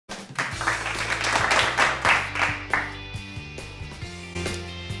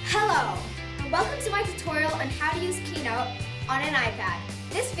on how to use Keynote on an iPad.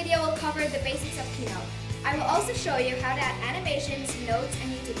 This video will cover the basics of Keynote. I will also show you how to add animations, notes,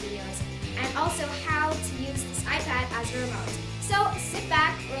 and YouTube videos, and also how to use this iPad as a remote. So sit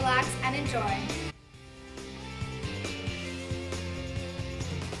back, relax, and enjoy.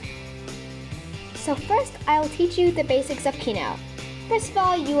 So first, I'll teach you the basics of Keynote. First of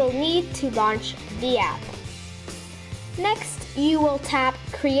all, you will need to launch the app. Next, you will tap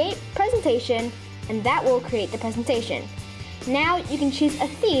Create Presentation, and that will create the presentation. Now you can choose a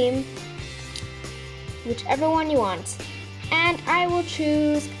theme, whichever one you want. And I will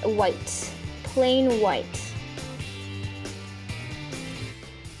choose white, plain white.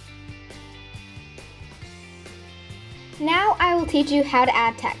 Now I will teach you how to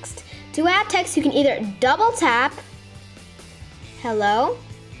add text. To add text, you can either double tap hello,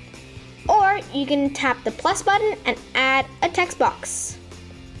 or you can tap the plus button and add a text box.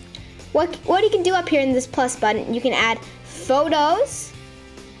 What you can do up here in this plus button, you can add photos,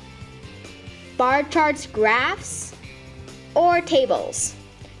 bar charts, graphs, or tables.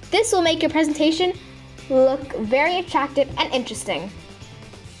 This will make your presentation look very attractive and interesting.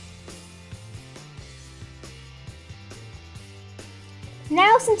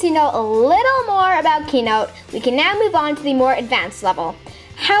 Now, since you know a little more about Keynote, we can now move on to the more advanced level.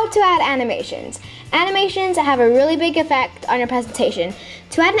 How to add animations. Animations have a really big effect on your presentation.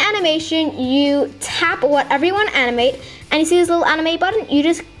 To add an animation, you tap whatever you want to animate, and you see this little animate button, you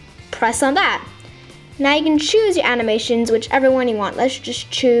just press on that. Now you can choose your animations, whichever one you want. Let's just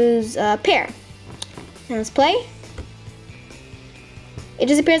choose pear. And let's play. It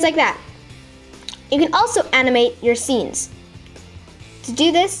just appears like that. You can also animate your scenes. To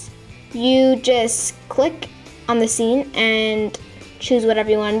do this, you just click on the scene and choose whatever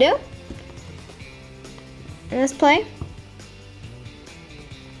you want to do. And let's play.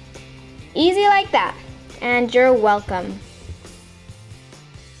 Easy like that. And you're welcome.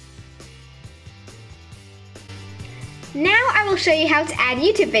 Now I will show you how to add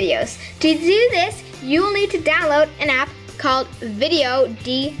YouTube videos. To do this, you will need to download an app called Video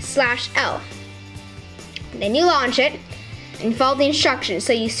D/L. Then you launch it and follow the instructions.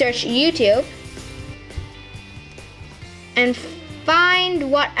 So you search YouTube and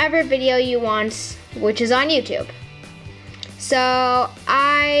find whatever video you want, which is on YouTube. So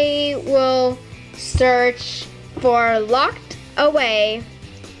I will search for Locked Away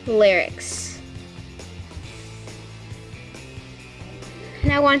lyrics.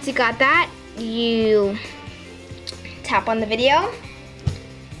 Now once you got that, you tap on the video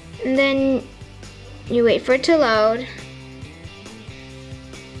and then you wait for it to load.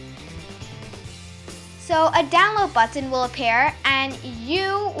 So a download button will appear and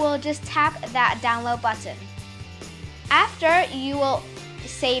you will just tap that download button. After, you will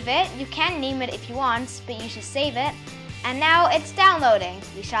save it. You can name it if you want, but you should save it. And now it's downloading.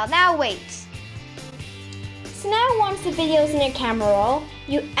 We shall now wait. So now once the video is in your camera roll,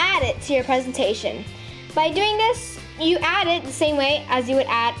 you add it to your presentation. By doing this, you add it the same way as you would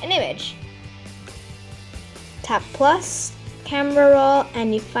add an image. Tap plus, camera roll,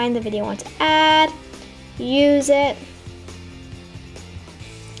 and you find the video you want to add. Use it,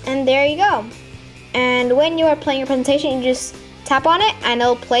 and there you go. And when you are playing your presentation, you just tap on it and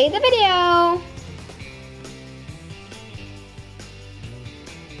it'll play the video.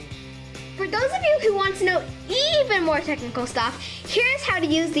 For those of you who want to know even more technical stuff, here's how to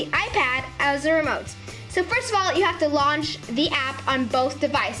use the iPad as a remote. So first of all, you have to launch the app on both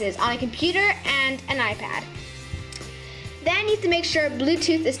devices, on a computer and an iPad. Then you have to make sure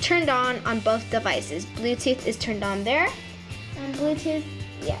Bluetooth is turned on both devices. Bluetooth is turned on there, and Bluetooth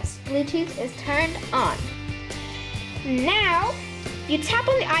is turned on. Now, you tap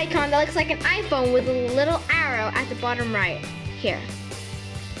on the icon that looks like an iPhone with a little arrow at the bottom right, here.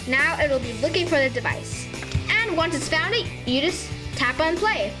 Now it will be looking for the device. And once it's found it, you just tap on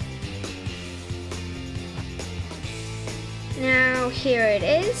play. Now here it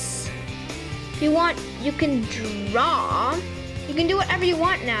is. If you want, you can draw. You can do whatever you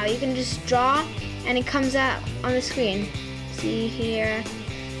want now. You can just draw and it comes out on the screen. See here,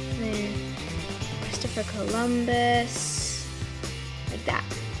 and then Christopher Columbus, like that.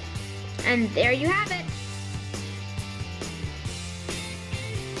 And there you have it.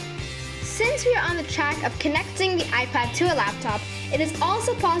 Since we are on the track of connecting the iPad to a laptop, it is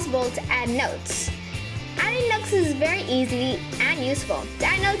also possible to add notes. Adding notes is very easy and useful. To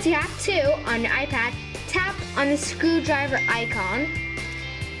add notes, you have to, on your iPad, tap on the screwdriver icon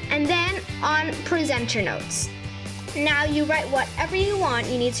and then on Presenter Notes. Now you write whatever you want.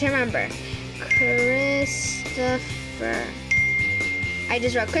 You need to remember Christopher. I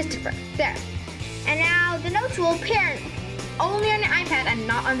just wrote Christopher. There. And now the notes will appear only on the iPad and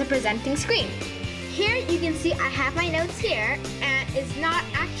not on the presenting screen. Here you can see I have my notes here and it's not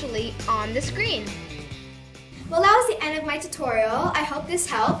actually on the screen. Well, that was the end of my tutorial. I hope this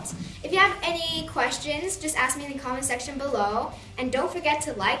helped. If you have any questions, just ask me in the comment section below. And don't forget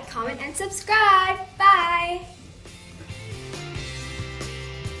to like, comment, and subscribe. Bye!